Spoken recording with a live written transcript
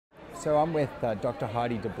So I'm with Dr.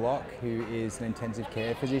 Heidi DeBlock, who is an intensive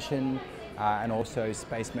care physician and also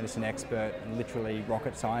space medicine expert, and literally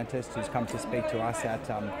rocket scientist, who's come to speak to us at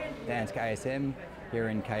Dansk ASM here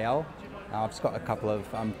in KL. I've just got a couple of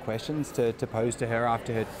questions to pose to her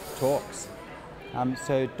after her talks.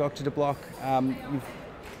 So Dr. DeBlock, you've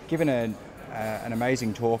given an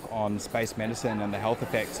amazing talk on space medicine and the health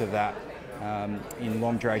effects of that in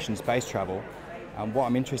long duration space travel. What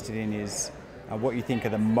I'm interested in is what you think are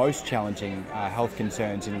the most challenging health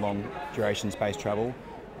concerns in long duration space travel,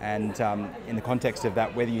 and in the context of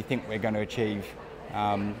that, whether you think we're going to achieve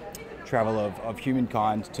travel of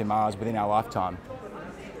humankind to Mars within our lifetime.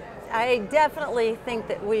 I definitely think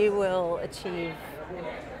that we will achieve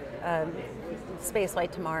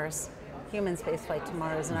spaceflight to Mars, human spaceflight to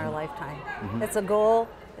Mars in our lifetime. It's a goal.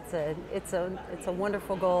 It's a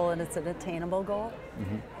wonderful goal, and it's an attainable goal,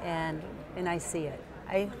 and I see it.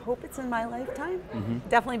 I hope it's in my lifetime.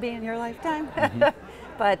 Definitely be in your lifetime,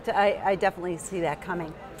 but I definitely see that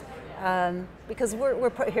coming because we're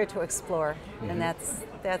put here to explore, and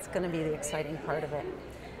that's going to be the exciting part of it.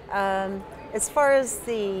 As far as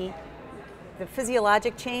the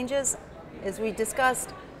physiologic changes, as we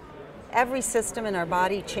discussed, every system in our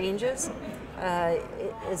body changes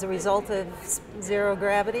as a result of zero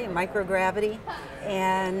gravity and microgravity,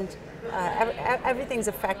 and everything's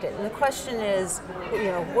affected. And the question is,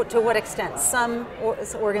 to what extent? Some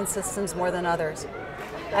organ systems more than others.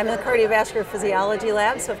 I'm in the cardiovascular physiology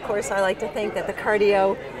lab, so of course I like to think that the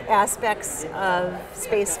cardio aspects of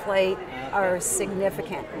spaceflight are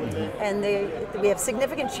significant. And we have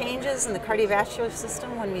significant changes in the cardiovascular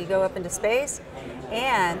system when we go up into space,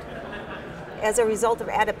 and as a result of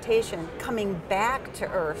adaptation, coming back to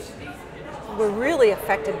Earth, we're really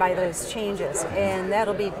affected by those changes, and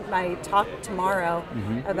that'll be my talk tomorrow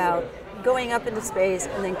about going up into space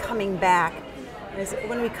and then coming back.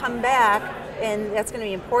 When we come back, and that's going to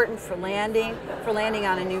be important for landing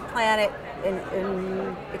on a new planet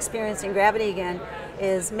and experiencing gravity again,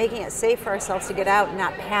 is making it safe for ourselves to get out and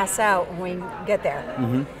not pass out when we get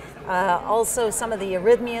there. Also, some of the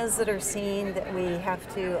arrhythmias that are seen that we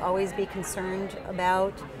have to always be concerned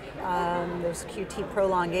about. There's QT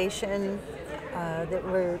prolongation that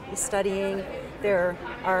we're studying. There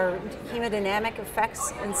are hemodynamic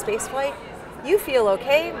effects in spaceflight. You feel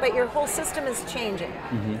okay, but your whole system is changing.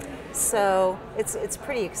 So it's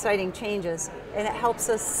pretty exciting changes, and it helps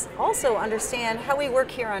us also understand how we work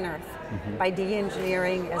here on Earth by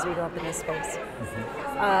de-engineering as we go up into space.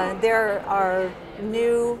 There are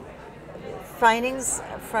new findings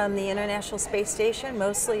from the International Space Station,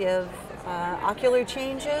 mostly of ocular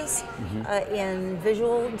changes in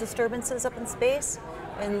visual disturbances up in space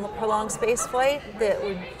in prolonged space flight that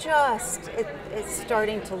we're it's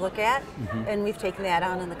starting to look at, and we've taken that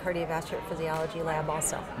on in the cardiovascular physiology lab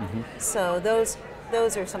also. So those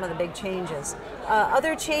are some of the big changes.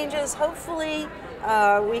 Other changes, hopefully,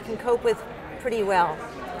 we can cope with pretty well.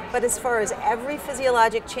 But as far as every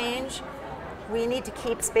physiologic change, we need to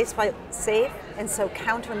keep spaceflight safe, and so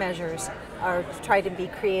countermeasures are trying to be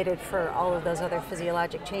created for all of those other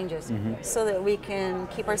physiologic changes so that we can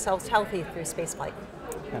keep ourselves healthy through spaceflight.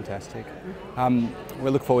 Fantastic.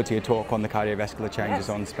 We'll look forward to your talk on the cardiovascular changes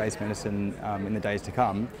on space medicine in the days to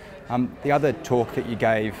come. The other talk that you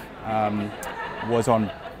gave was on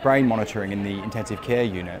brain monitoring in the intensive care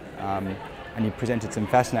unit, and you presented some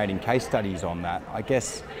fascinating case studies on that. I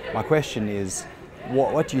guess my question is,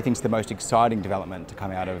 what do you think is the most exciting development to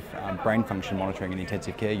come out of brain function monitoring in the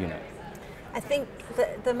intensive care unit? I think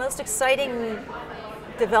the most exciting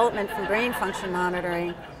development from brain function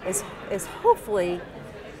monitoring is hopefully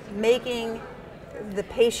making the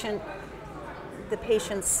patient's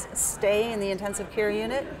stay in the intensive care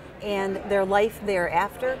unit and their life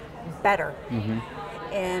thereafter better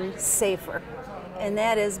and safer. And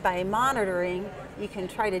that is by monitoring, you can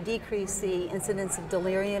try to decrease the incidence of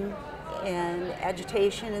delirium and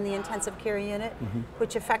agitation in the intensive care unit,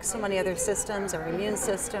 which affects so many other systems, our immune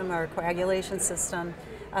system, our coagulation system,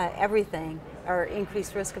 everything, our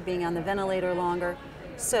increased risk of being on the ventilator longer.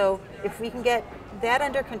 So if we can get that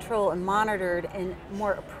under control and monitored and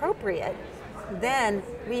more appropriate, then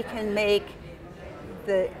we can make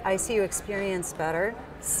the ICU experience better,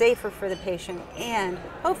 safer for the patient, and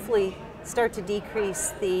hopefully start to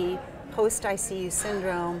decrease the post-ICU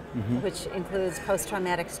syndrome, which includes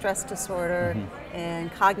post-traumatic stress disorder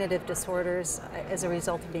and cognitive disorders as a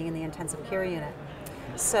result of being in the intensive care unit.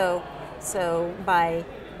 So by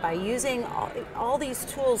using all these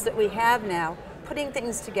tools that we have now, putting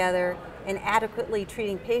things together and adequately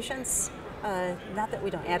treating patients, not that we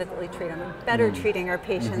don't adequately treat them, we're better treating our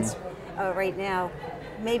patients right now,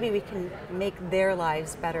 maybe we can make their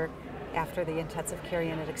lives better after the intensive care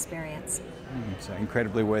unit experience. So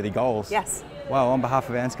incredibly worthy goals. Yes. Well, on behalf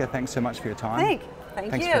of Ansgar, thanks so much for your time.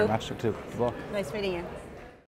 Thank Thanks you. very much, Dr. DeBlock. Nice meeting you.